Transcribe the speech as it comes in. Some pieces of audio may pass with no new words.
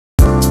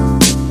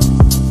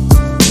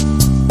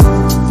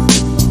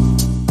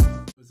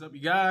What's up,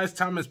 you guys?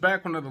 Tom is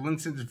back with another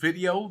LinScents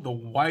video. The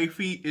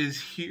wifey is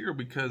here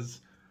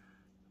because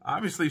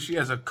obviously she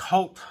has a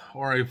cult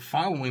or a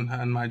following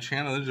on my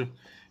channel. There's a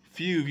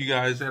few of you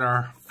guys that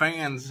are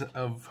fans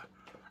of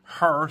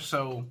her,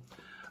 so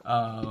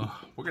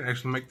we're gonna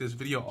actually make this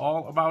video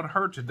all about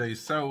her today.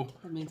 So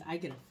that means I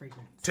get a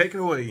fragrance. Take it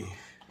away.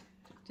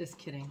 Just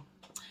kidding.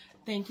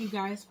 Thank you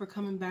guys for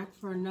coming back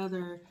for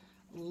another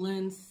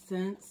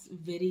LinScents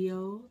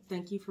video.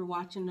 Thank you for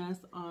watching us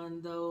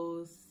on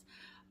those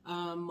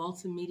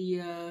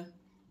multimedia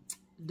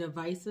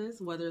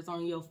devices, whether it's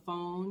on your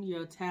phone,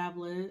 your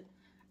tablet,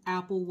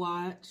 Apple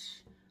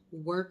Watch,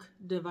 work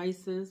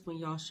devices when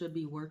y'all should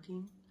be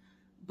working.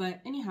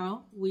 But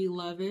anyhow, we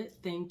love it.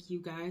 Thank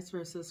you guys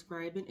for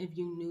subscribing. If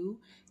you new,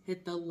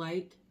 hit the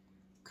like,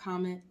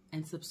 comment,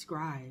 and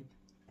subscribe.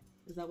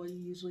 Is that what you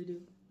usually do?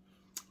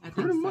 I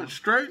think pretty much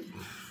straight.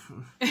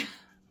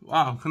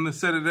 Wow, couldn't have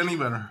said it any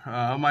better.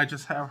 I might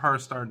just have her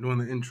start doing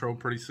the intro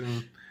pretty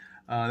soon.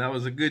 That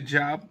was a good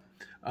job.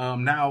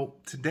 Now,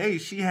 today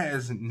she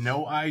has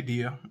no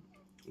idea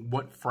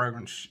what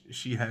fragrance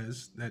she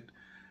has that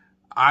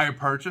I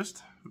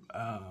purchased.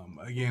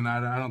 Again,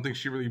 I don't think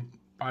she really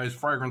buys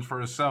fragrance for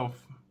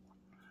herself.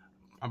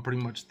 I'm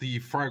pretty much the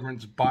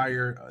fragrance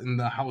buyer in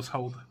the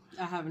household.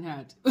 I haven't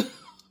had.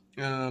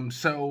 The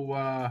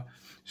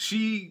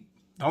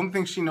only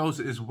thing she knows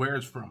is where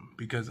it's from,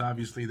 because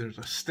obviously there's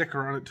a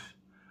sticker on it,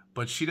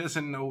 but she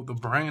doesn't know the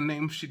brand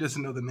name. She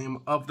doesn't know the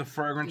name of the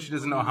fragrance. She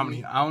doesn't know how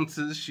many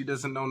ounces. She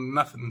doesn't know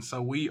nothing.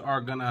 So we are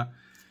going to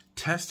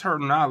test her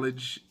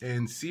knowledge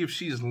and see if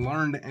she's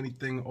learned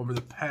anything over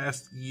the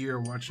past year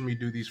watching me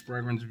do these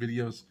fragrance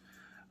videos.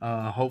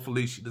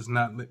 Hopefully she does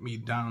not let me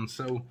down.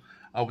 So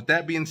with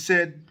that being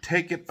said,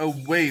 take it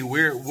away.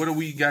 What do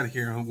we got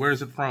here? Where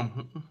is it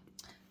from?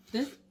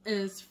 This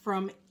is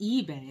from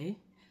eBay.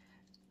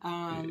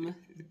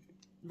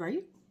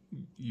 Right?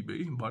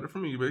 eBay. Bought it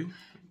from eBay.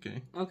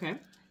 Okay. Okay.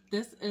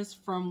 This is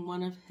from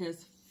one of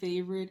his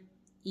favorite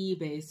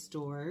eBay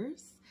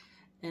stores,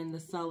 and the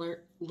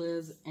seller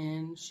lives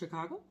in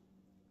Chicago.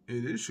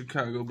 It is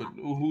Chicago, but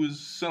who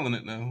is selling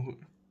it now?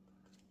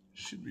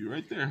 Should be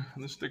right there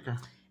on the sticker.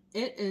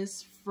 It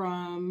is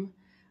from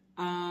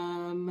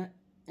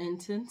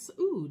Intense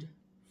Oud,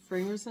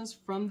 fragrances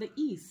from the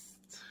East.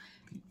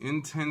 The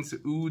Intense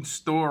Oud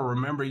store.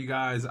 Remember, you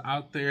guys,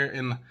 out there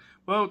in,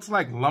 well, it's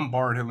like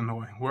Lombard,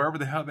 Illinois. Wherever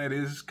the hell that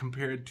is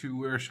compared to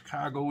where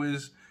Chicago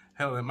is.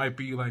 Hell, it might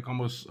be like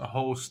almost a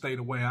whole state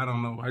away. I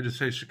don't know. I just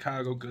say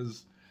Chicago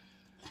because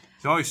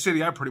it's the only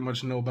city I pretty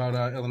much know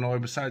about Illinois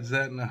besides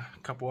that and a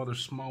couple other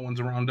small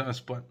ones around us.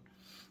 But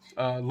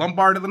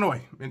Lombard,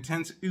 Illinois.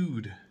 Intense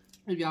Oud.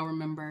 If y'all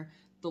remember,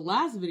 the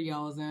last video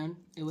I was in,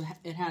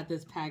 it had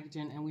this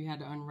packaging and we had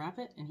to unwrap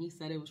it, and he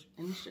said it was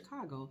in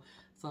Chicago.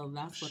 So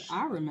that's what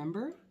I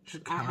remember.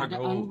 Chicago, I had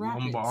to unwrap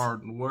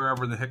Lombard,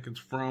 wherever the heck it's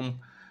from.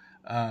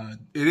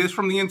 It is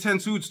from the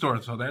Intense Oud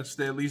store, so that's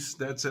at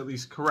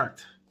least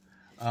correct.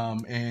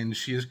 And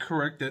she is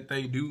correct that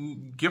they do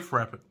gift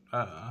wrap it.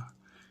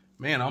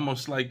 Man,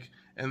 almost like,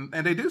 and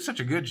they do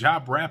such a good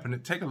job wrapping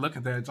it. Take a look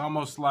at that. It's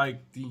almost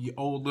like the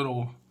old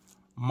little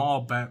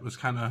mall bat was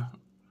kind of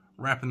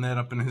wrapping that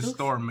up in his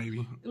store,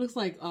 maybe. It looks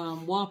like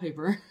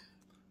wallpaper.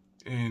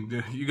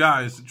 And you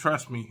guys,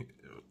 trust me,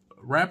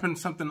 wrapping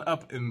something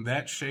up in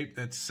that shape,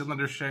 that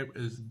cylinder shape,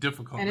 is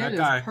difficult. And that it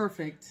guy is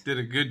perfect. Did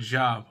a good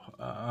job.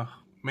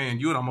 Man,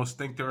 you would almost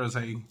think there was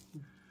a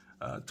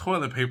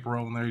toilet paper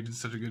roll in there. He did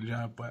such a good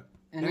job. But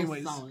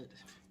anyways, solid.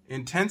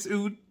 Intense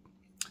Oud.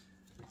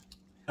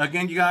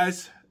 Again, you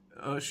guys,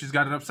 she's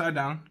got it upside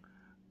down.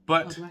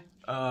 But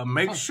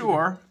make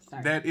sure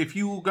that if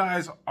you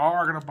guys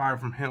are going to buy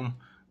from him,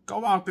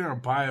 go out there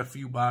and buy a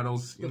few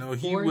bottles. You know,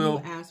 he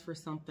will ask for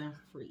something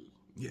free.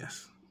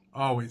 Yes.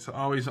 Always,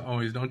 always,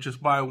 always. Don't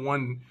just buy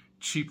one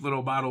cheap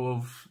little bottle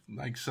of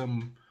like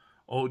some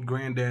old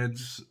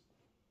granddad's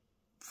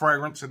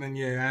fragrance and then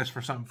ask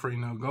for something free.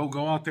 No,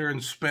 go out there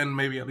and spend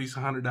maybe at least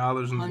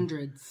 $100.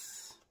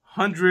 Hundreds.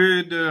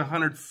 100 to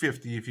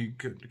 150 if you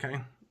could,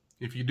 okay?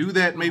 If you do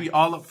that maybe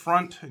all up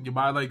front and you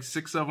buy like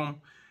 6 of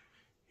them,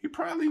 he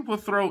probably will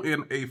throw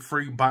in a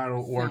free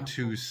bottle or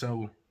two.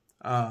 So,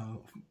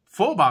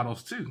 full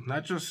bottles too,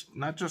 not just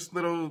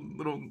little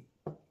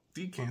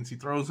decants. He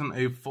throws in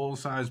a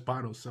full-size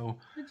bottle, so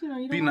but, you know,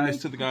 you be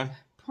nice to the guy.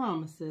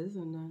 Promises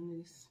and then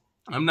these.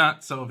 I'm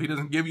not, so if he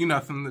doesn't give you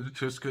nothing, it's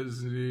just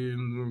because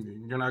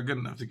you're not good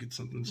enough to get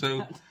something.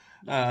 So,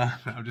 no,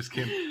 I'm just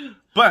kidding.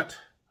 But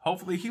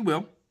hopefully he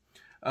will.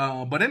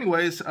 But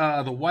anyways,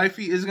 the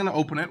wifey is going to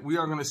open it. We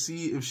are going to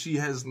see if she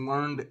has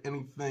learned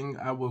anything.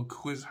 I will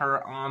quiz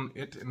her on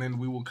it, and then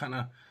we will kind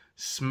of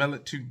smell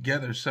it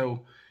together.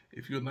 So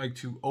if you would like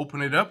to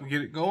open it up and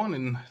get it going,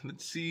 and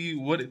let's see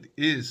what it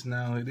is.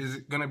 Now, it is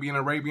going to be an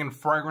Arabian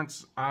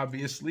fragrance,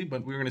 obviously,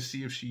 but we're going to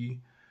see if she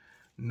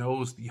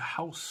knows the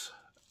house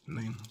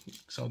name.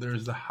 So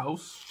there's the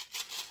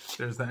house.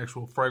 There's the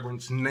actual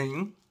fragrance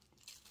name.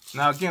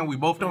 Now, again, we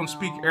both don't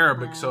speak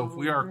Arabic, so if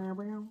we are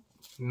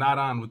not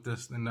on with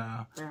this, then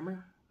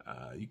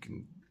you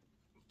can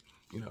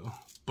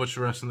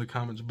butcher us in the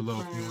comments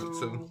below if you want.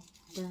 So,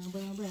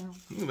 Brown.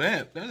 look at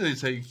that. That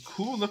is a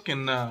cool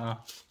looking,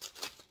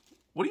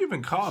 what do you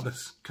even call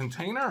this?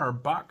 Container or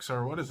box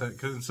or what is that?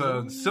 Because it's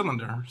a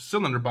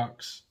cylinder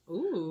box.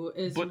 Ooh,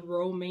 it's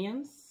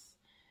Romance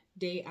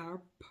de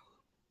our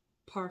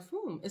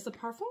Parfum. It's a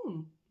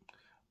parfum.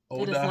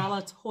 It is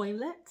not a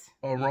toilet.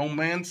 A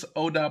Romance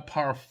Eau de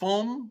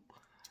Parfum.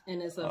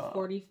 And it's a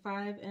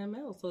 45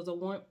 ml. So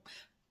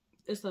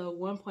it's a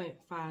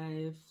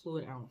 1.5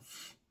 fluid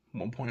ounce.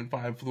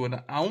 1.5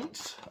 fluid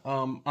ounce.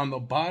 On the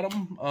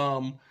bottom,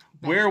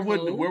 where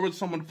would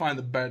someone find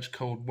the batch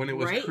code when it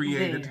was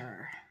created?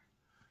 There.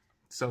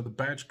 So the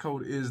batch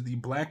code is the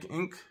black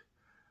ink.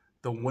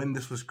 The when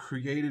this was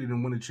created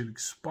and when it should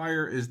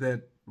expire is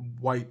that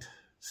white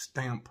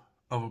stamp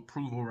of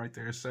approval right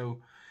there.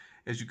 So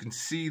as you can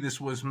see,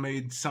 this was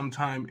made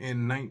sometime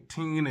in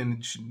 19 and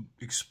it should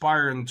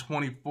expire in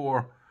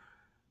 24.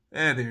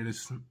 There it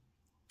is.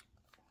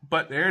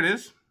 But there it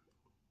is.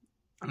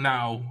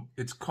 Now,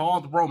 it's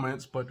called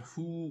Romance, but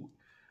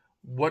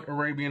what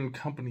Arabian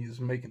company is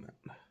making that?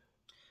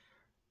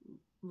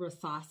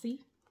 Rasasi.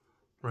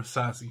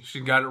 Rasasi. She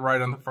got it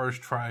right on the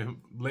first try.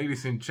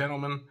 Ladies and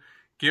gentlemen,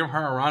 give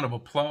her a round of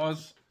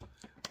applause.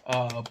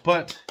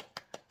 But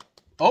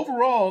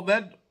overall,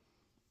 that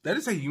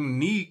is a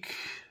unique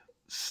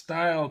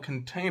style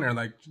container.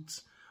 Like,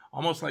 it's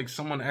almost like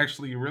someone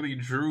actually really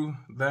drew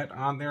that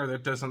on there.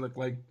 That doesn't look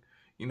like,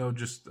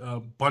 just a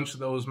bunch of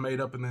those made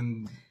up, and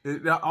then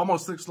it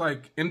almost looks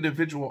like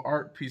individual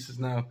art pieces.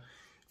 Now,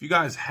 if you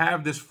guys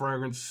have this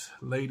fragrance,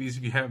 ladies,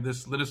 if you have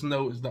this, let us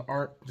know. Is the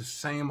art the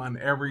same on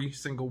every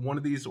single one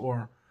of these,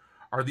 or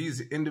are these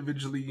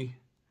individually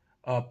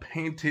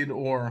painted,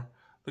 or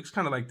looks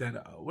kind of like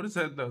that? What is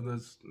that?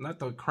 Not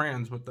the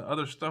crayons, but the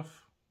other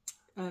stuff.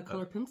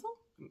 Color pencil?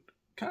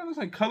 Kind of looks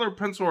like color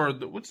pencil, or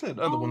what's that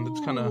other one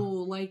that's kind of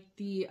like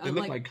the they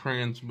look like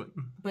crayons,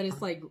 but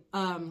it's like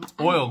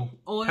oil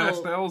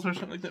pastels or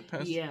something like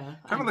that. Yeah,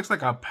 kind of looks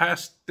like a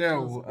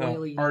pastel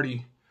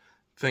arty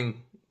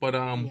thing. But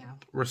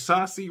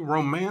Rasasi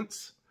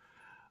Romance.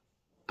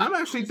 I'm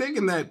actually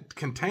thinking that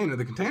container.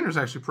 The container is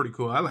actually pretty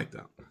cool. I like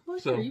that. Well,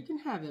 sure, you can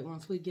have it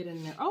once we get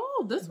in there.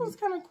 Oh, this one's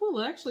kind of cool.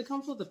 It actually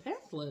comes with a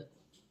pamphlet.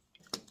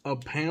 A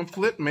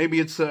pamphlet? Maybe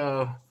it's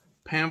a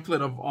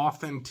pamphlet of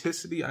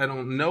authenticity. I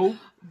don't know.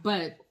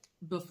 But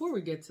before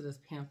we get to this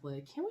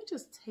pamphlet, can we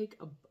just take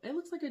it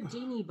looks like a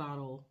genie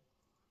bottle.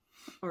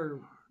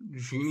 Or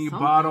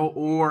bottle,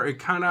 or it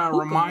kind of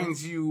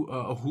reminds you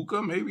a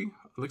hookah, maybe.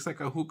 It looks like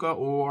a hookah,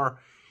 or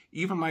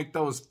even like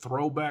those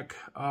throwback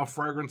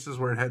fragrances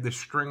where it had this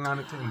string on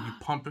it and you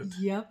pump it.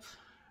 Yep.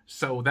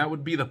 So that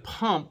would be the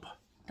pump.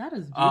 That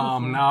is beautiful.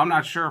 Now I'm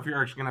not sure if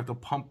you're actually gonna have to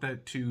pump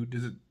that to.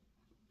 Does it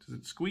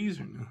squeeze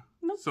or no?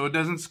 Nope. So it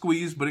doesn't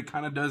squeeze, but it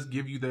kind of does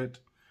give you that.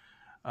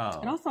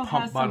 It also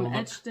has some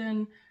etched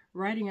in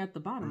writing at the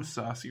bottom.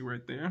 Rasasi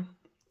right there.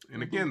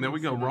 And again, there we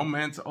go.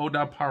 Romance Eau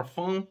de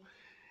Parfum,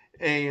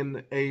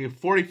 and a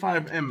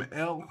 45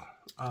 ml.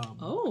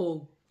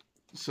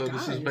 So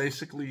this is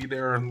basically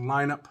their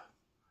lineup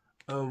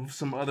of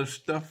some other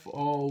stuff,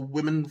 all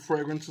women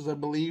fragrances, I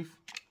believe.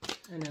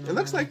 It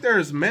looks like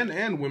there's men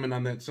and women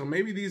on that. So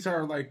maybe these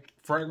are like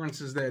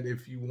fragrances that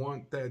if you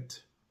want that,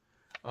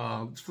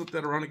 let's flip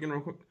that around again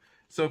real quick.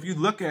 So if you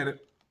look at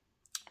it,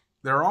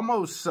 they're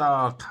almost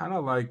kind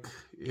of like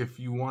if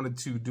you wanted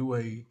to do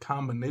a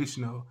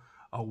combination of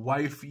a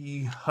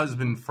wifey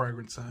husband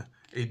fragrance,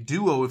 a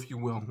duo, if you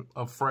will,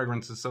 of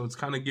fragrances. So it's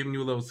kind of giving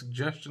you little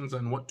suggestions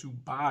on what to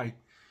buy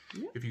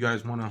if you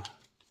guys want to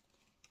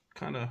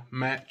kind of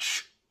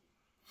match.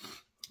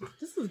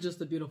 This is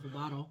just a beautiful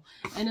bottle,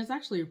 and it's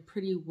actually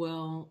pretty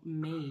well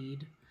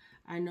made.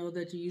 I know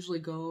that you usually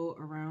go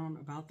around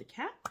about the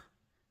cap.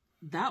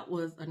 That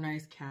was a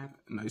nice cap.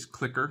 Nice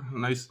clicker.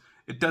 Nice.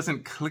 It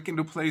doesn't click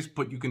into place,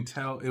 but you can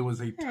tell it was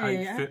a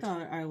tight fit. I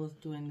thought I was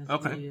doing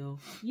this video.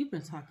 You've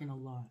been talking a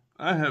lot.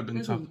 I have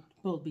been talking. This is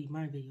supposed to be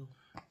my video.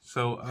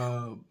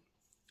 So,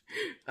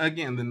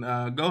 again, then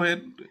go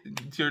ahead.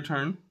 It's your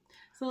turn.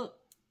 So,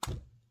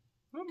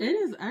 it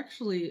is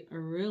actually a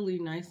really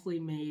nicely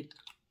made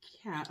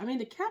cap. I mean,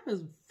 the cap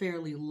is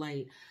fairly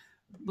light,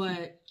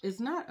 but it's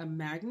not a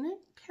magnet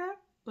cap,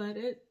 but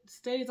it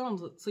stays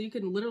on. So you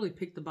can literally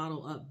pick the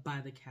bottle up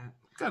by the cap.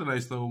 Got a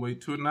nice little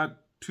weight to it. Not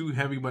too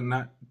heavy, but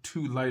not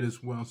too light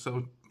as well.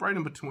 So right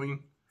in between.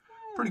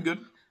 Yeah. Pretty good.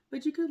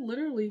 But you could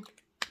literally,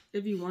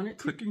 if you wanted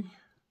to,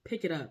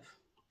 pick it up.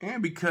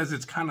 And because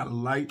it's kind of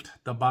light,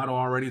 the bottle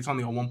already, it's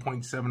only a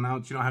 1.7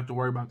 ounce. You don't have to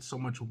worry about so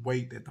much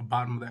weight at the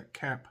bottom of that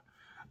cap.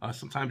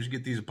 Sometimes you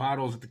get these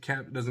bottles that the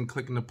cap doesn't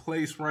click into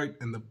place right,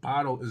 and the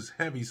bottle is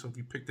heavy. So if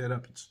you pick that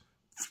up, it's...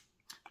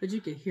 But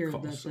you can hear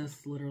that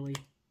this literally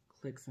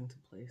clicks into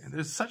place. And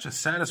there's such a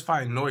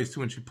satisfying noise, too,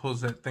 when she pulls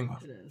that thing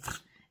off. It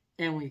is.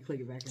 And when you click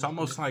it back. It's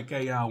almost like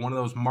a one of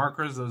those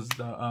markers,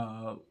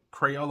 the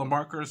Crayola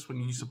markers, when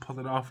you used to pull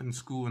it off in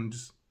school and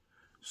just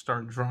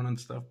start drawing and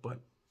stuff. But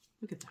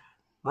look at that.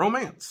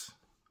 Romance.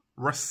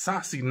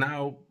 Rasasi.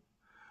 Now,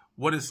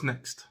 what is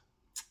next?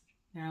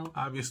 Now,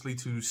 obviously,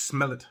 to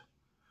smell it.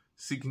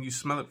 See, can you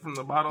smell it from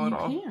the bottle at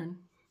all? You can.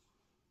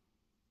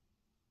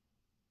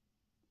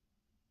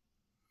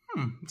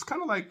 It's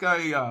kind of like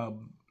a,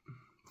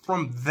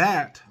 from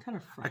that, Kind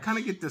of fresh. I kind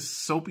of get this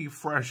soapy,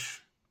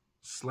 fresh,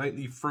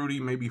 slightly fruity,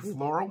 maybe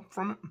floral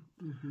from it.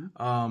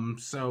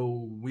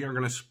 So we are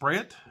going to spray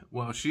it.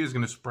 Well, she is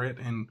going to spray it,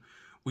 and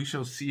we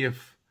shall see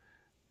if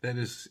that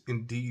is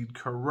indeed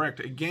correct.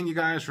 Again, you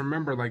guys,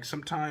 remember, like,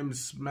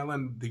 sometimes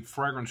smelling the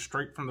fragrance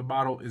straight from the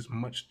bottle is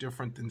much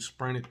different than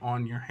spraying it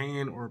on your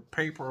hand or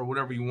paper or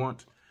whatever you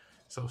want.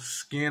 So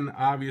skin,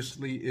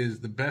 obviously,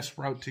 is the best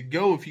route to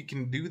go if you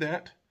can do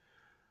that.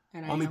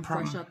 And I am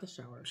fresh out the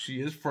shower.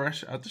 She is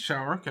fresh out the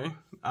shower, okay.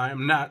 I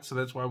am not, so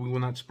that's why we will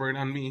not spray it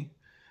on me.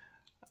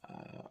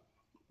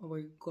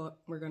 We're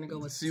going to go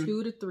with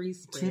 2 to 3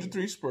 sprays. 2 to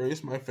 3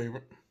 sprays, my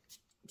favorite.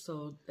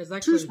 So it's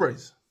actually 2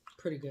 sprays.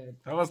 Pretty good.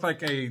 That was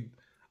like a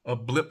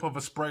blip of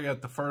a spray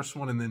at the first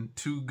one, and then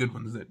 2 good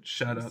ones that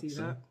shot out. See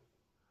that?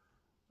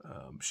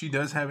 She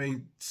does have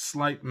a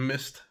slight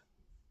mist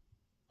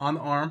on the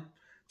arm.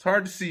 It's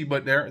hard to see,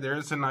 but there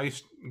is a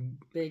nice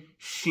big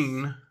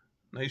sheen,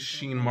 nice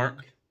sheen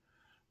mark.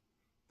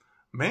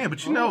 Man,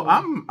 but you know,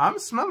 I'm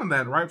smelling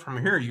that right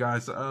from here, you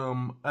guys.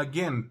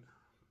 Again,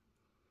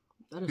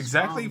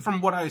 exactly strong.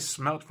 from what I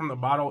smelled from the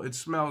bottle, it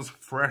smells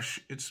fresh.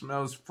 It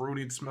smells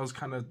fruity. It smells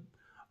kind of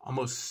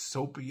almost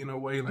soapy in a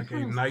way, like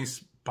a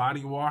nice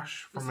body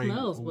wash from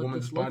a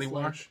woman's body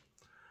wash.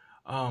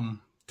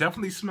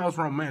 Definitely smells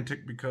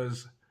romantic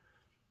because,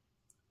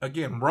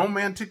 again,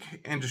 romantic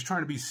and just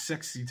trying to be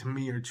sexy to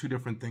me are 2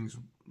 different things.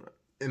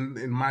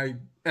 In my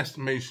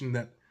estimation,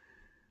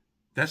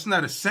 that's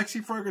not a sexy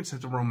fragrance,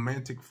 it's a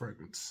romantic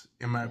fragrance,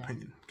 in my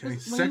opinion. Okay,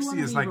 sexy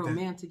is like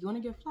romantic. You want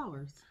to get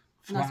flowers.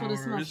 And that's what it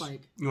smells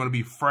like. You want to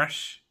be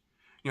fresh.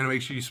 You want to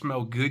make sure you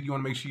smell good. You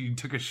want to make sure you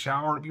took a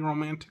shower to be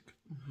romantic.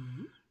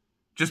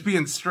 Just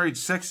being straight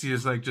sexy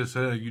is like just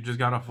you just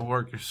got off of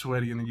work, you're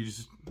sweaty, and then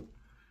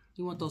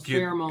you want those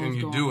pheromones and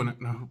you're going. doing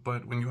it. No,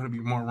 but when you want to be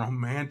more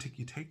romantic,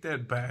 you take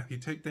that bath, you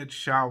take that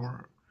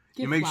shower,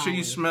 you make sure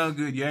you smell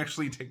good. You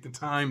actually take the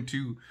time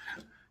to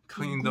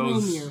clean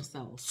those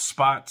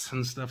spots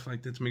and stuff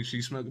like that to make sure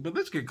you smell good. But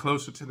let's get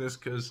closer to this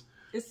because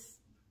it's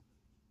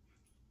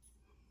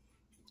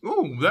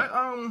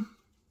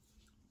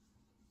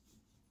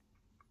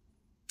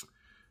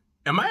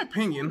in my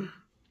opinion,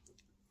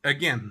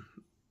 again,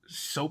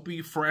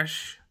 soapy,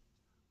 fresh,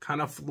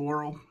 kind of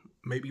floral,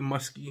 maybe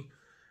musky.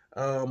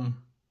 That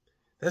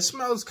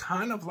smells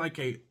kind of like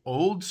a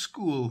old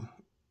school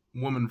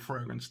woman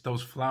fragrance,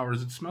 those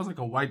flowers. It smells like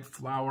a white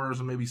flowers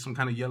or maybe some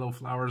kind of yellow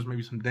flowers,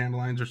 maybe some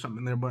dandelions or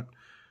something there, but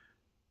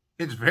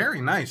it's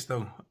very nice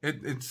though.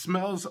 It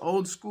smells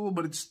old school,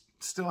 but it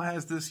still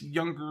has this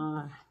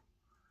younger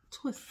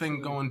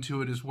thing going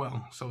to it as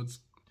well. So it's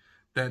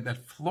that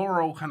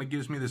floral kind of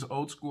gives me this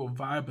old school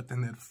vibe, but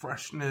then that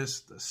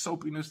freshness, the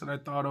soapiness that I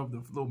thought of,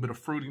 the little bit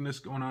of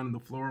fruitiness going on in the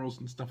florals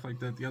and stuff like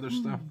that, the other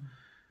stuff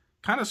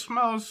kind of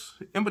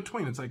smells in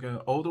between. It's like an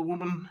older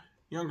woman,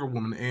 younger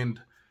woman,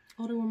 and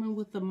older woman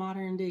with the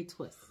modern day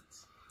twist.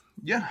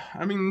 Yeah,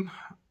 I mean,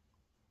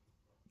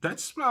 that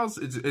smells,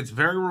 it's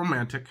very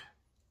romantic.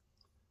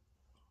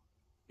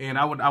 And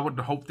I would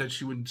hope that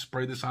she would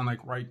spray this on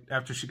like right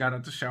after she got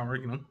out the shower,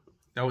 you know.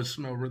 That would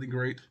smell really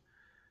great.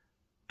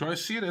 Do I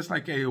see it as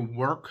like a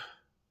work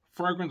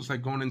fragrance,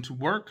 like going into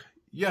work?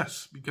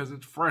 Yes, because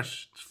it's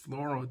fresh, it's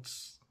floral,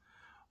 it's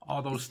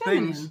all those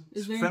things.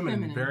 It's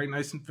feminine, very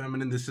nice and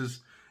feminine. This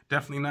is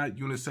definitely not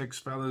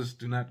unisex, fellas.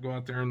 Do not go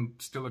out there and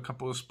steal a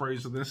couple of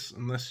sprays of this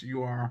unless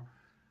you are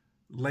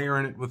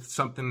layering it with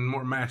something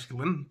more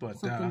masculine. But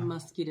something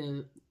musky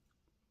to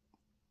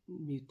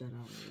mute that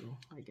out a little,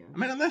 I guess. I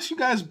mean, unless you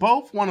guys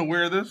both want to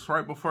wear this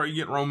right before you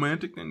get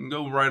romantic, then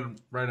go right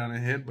on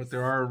ahead. But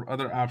there are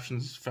other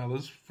options,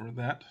 fellas, for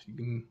that. You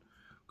can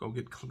go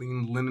get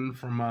clean linen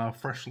from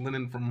fresh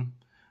linen from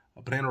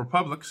Banana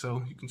Republic,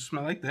 so you can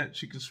smell like that.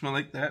 She can smell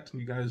like that, and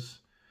you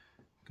guys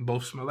can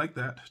both smell like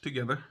that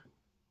together.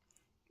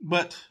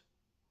 But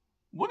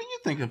what do you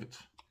think of it?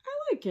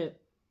 I like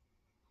it.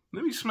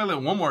 Let me smell it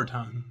one more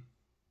time.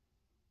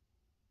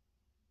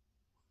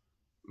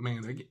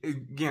 Man,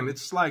 again,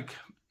 it's like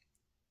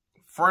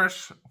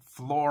fresh,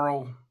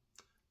 floral,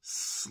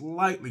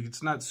 slightly.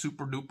 It's not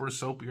super duper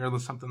soapy or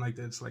something like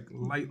that. It's like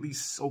lightly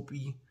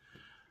soapy,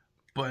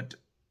 but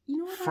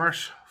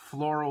fresh,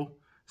 floral,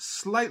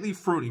 slightly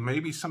fruity.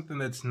 Maybe something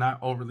that's not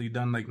overly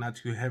done, like not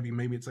too heavy.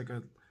 Maybe it's like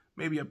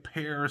maybe a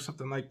pear or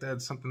something like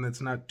that. Something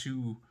that's not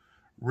too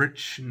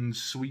rich and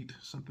sweet.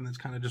 Something that's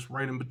kind of just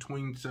right in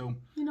between. So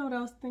you know what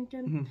I was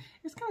thinking?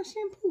 It's kind of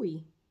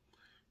shampoo-y.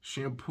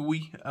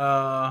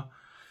 Shampoo-y.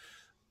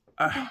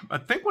 I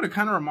think what it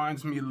kind of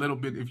reminds me a little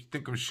bit, if you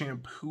think of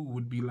shampoo,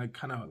 would be like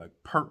kind of like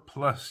Pert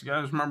Plus. You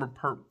guys remember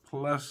Pert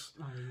Plus?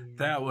 Oh, yeah.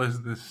 That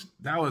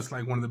was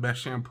like one of the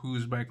best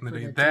shampoos back in the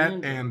day.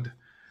 That and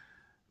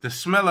the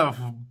smell of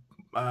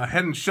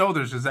Head and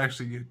Shoulders is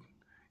actually,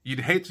 you'd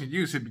hate to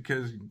use it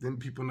because then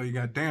people know you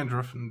got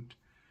dandruff, and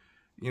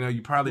you know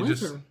you probably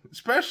just,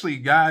 especially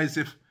guys,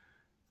 if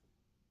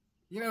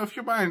you know, if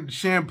you're buying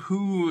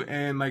shampoo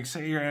and like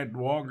say you're at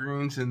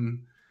Walgreens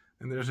and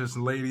there's this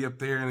lady up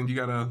there and you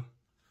gotta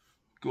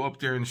go up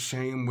there and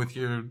shame with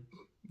your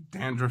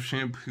dandruff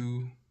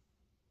shampoo.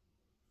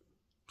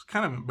 It's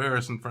kind of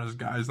embarrassing for us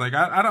guys. Like,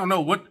 I don't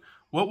know what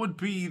would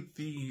be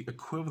the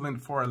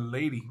equivalent for a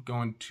lady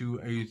going to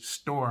a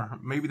store.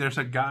 Maybe there's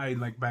a guy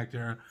like back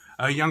there,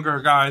 a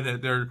younger guy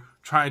that they're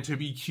trying to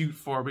be cute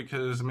for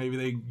because maybe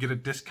they get a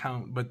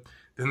discount, but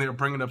then they're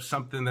bringing up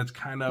something that's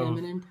kind of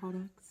feminine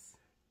products.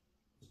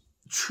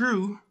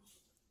 True,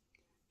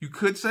 you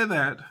could say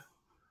that,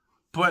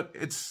 but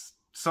it's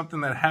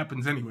something that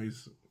happens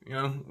anyways. You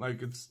know,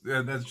 like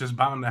that's just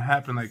bound to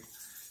happen. Like,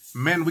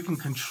 men, we can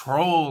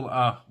control.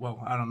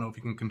 Well, I don't know if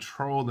you can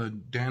control the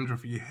dandruff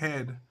of your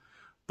head.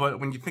 But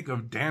when you think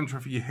of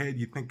dandruff in your head,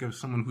 you think of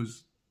someone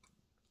who's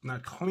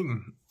not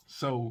clean.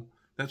 So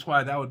that's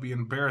why that would be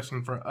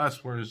embarrassing for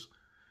us. Whereas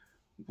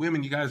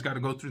women, you guys got to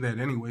go through that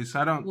anyway.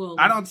 So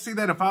I don't see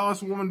that if I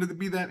was a woman to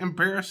be that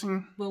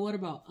embarrassing. But what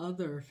about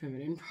other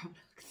feminine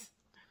products?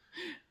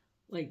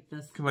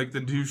 Like the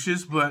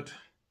douches, but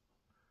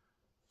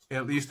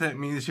at least that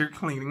means you're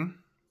cleaning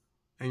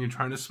and you're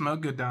trying to smell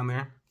good down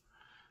there.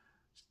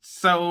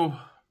 So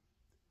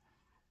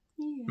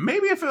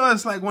maybe if it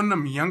was like one of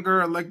them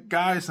younger like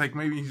guys, like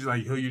maybe he's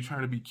like, oh, you're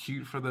trying to be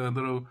cute for the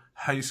little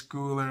high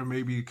schooler,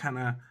 maybe kind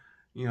of,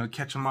 you know,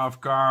 catch him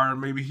off guard.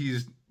 Maybe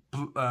he's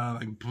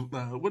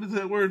what is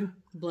that word?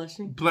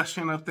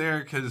 Blushing up there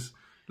because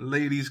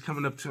ladies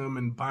coming up to him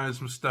and buying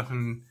some stuff.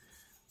 And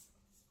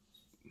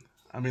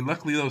I mean,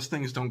 luckily those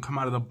things don't come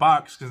out of the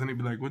box because then he'd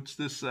be like, what's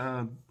this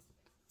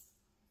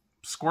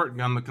squirt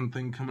gun looking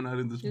thing coming out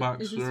of this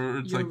box? Or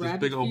it's like this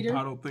big old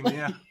bottle thing.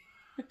 Yeah.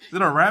 Is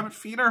it a rabbit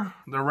feeder?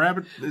 The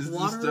rabbit, is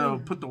this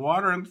to put the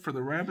water in for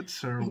the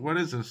rabbits? Or what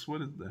is this?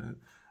 What is that?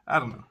 I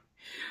don't know.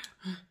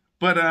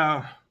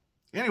 But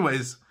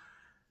anyways,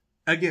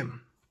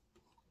 again,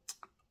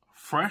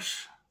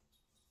 fresh,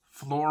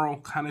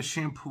 floral, kind of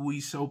shampoo-y,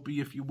 soapy,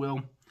 if you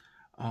will.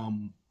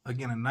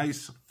 Again, a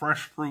nice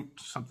fresh fruit,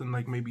 something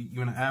like maybe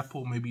even an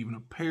apple, maybe even a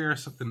pear,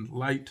 something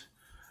light.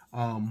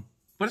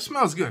 But it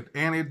smells good,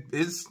 and it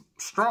is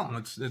strong.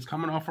 It's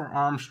coming off our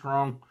arm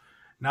strong.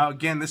 Now,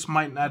 again, this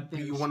might not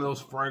be one of those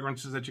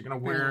fragrances that you're going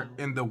to wear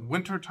in the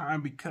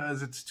wintertime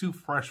because it's too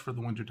fresh for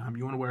the wintertime.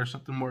 You want to wear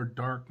something more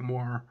dark,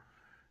 more,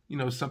 you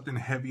know, something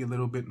heavy a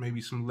little bit,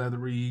 maybe some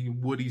leathery,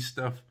 woody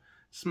stuff. It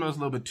smells a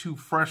little bit too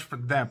fresh for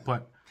that,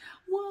 but...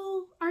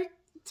 Well,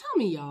 tell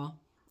me, y'all,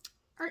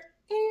 are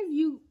any of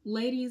you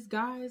ladies,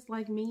 guys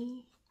like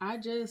me? I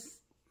just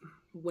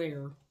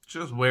wear.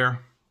 Just wear.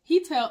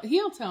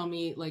 He'll tell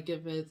me, like,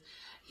 if it's...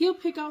 He'll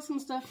pick out some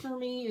stuff for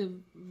me if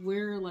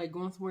we're, like,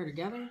 going somewhere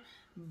together.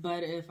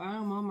 But if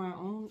I'm on my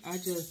own, I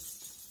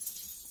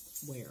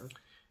just wear.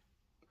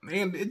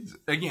 And it's,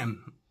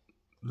 again,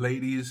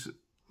 ladies,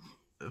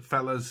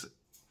 fellas,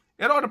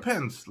 it all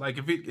depends. Like,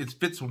 if it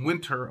fits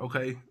winter,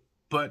 okay,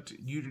 but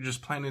you're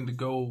just planning to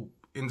go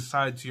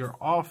inside to your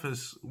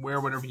office,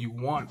 wear whatever you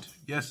want.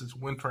 Yes, it's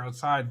winter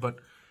outside, but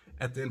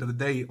at the end of the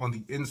day, on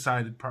the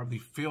inside, it probably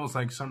feels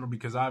like summer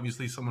because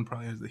obviously someone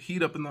probably has the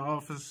heat up in the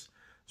office.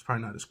 It's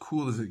probably not as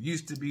cool as it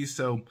used to be,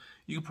 so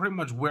you can pretty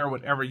much wear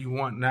whatever you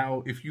want.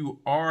 Now, if you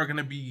are going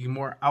to be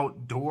more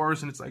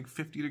outdoors and it's like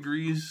 50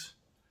 degrees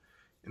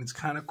and it's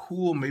kind of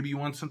cool, maybe you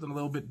want something a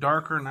little bit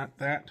darker, not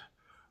that.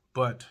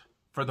 But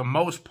for the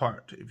most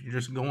part, if you're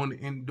just going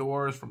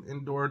indoors, from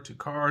indoor to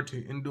car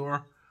to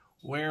indoor,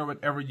 wear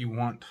whatever you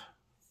want,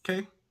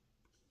 okay?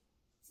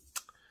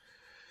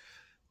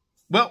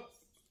 Well,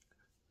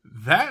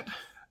 that,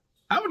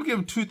 I would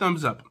give 2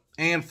 thumbs up.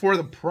 And for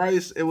the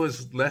price, it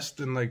was less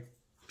than like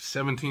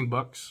 17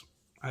 bucks.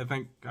 I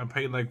think I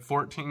paid like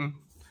 14.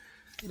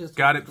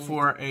 Got it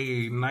for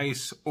a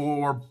nice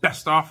or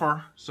best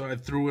offer. So I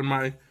threw in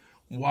my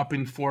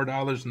whopping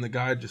 $4 and the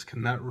guy just could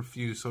not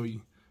refuse. So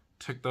he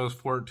took those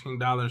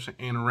 $14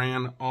 and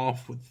ran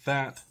off with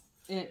that.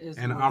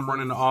 And I'm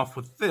running off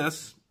with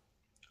this.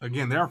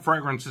 Again, there are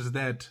fragrances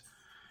that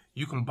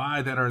you can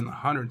buy that are in the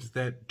hundreds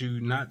that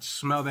do not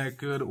smell that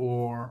good,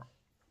 or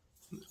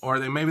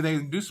maybe they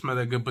do smell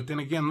that good, but then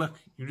again, look,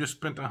 you just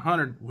spent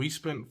 100, we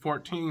spent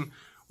 14,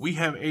 we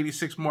have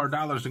 86 more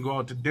dollars to go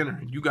out to dinner.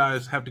 You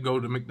guys have to go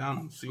to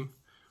McDonald's, see?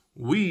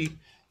 We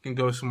can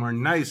go somewhere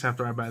nice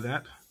after I buy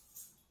that.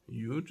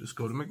 You just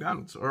go to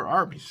McDonald's, or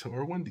Arby's,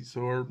 or Wendy's,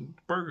 or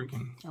Burger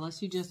King.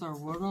 Unless you just are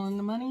rolling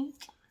the money.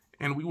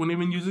 And we wouldn't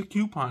even use a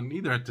coupon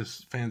either at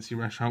this fancy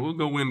restaurant. We'll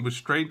go in with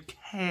straight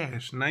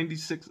cash,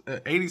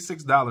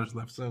 $86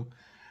 left, so...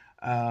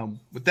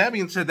 with that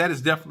being said, that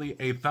is definitely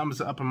a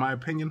thumbs up in my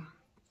opinion.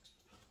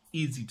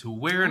 Easy to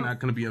wear, not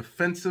going to be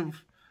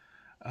offensive.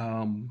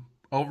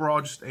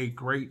 Overall, just a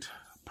great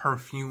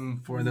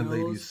perfume for the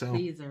ladies. So,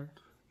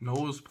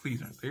 nose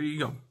pleaser. There you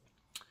go.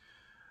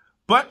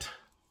 But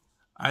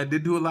I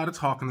did do a lot of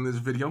talking in this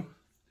video.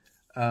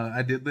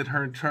 I did let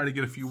her try to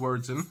get a few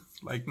words in,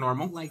 like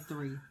normal. Like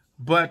 3.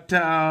 But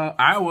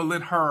I will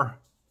let her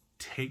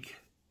take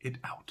it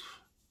out.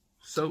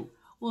 So...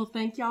 Well,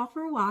 thank y'all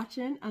for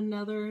watching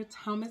another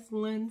Thomas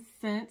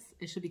LinScents.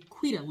 It should be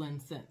Quita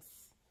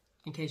LinScents.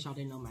 in case y'all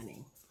didn't know my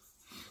name.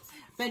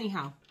 But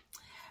anyhow,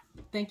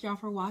 thank y'all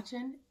for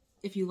watching.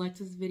 If you liked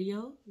this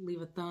video,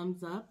 leave a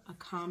thumbs up, a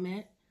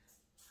comment,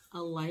 a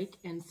like,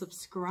 and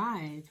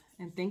subscribe.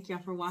 And thank y'all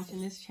for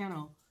watching this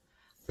channel.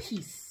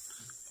 Peace.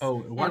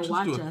 Oh, watch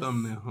us do a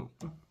thumbnail.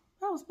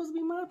 That was supposed to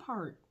be my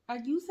part.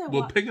 You said,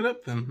 well, pick it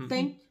up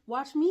then.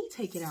 Watch me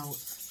take it out.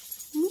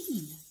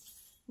 Me,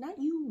 not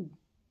you.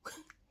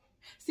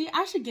 See,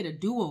 I should get a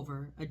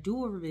do-over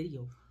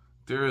video.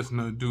 There is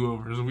no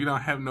do-overs. We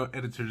don't have no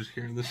editors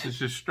here. This is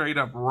just straight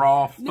up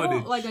raw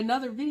footage. No, like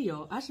another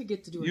video. I should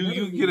get to do another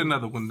video. You get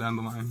another one down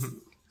the line.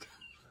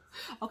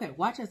 Okay,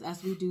 watch us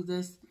as we do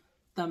this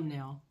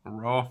thumbnail.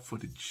 Raw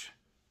footage.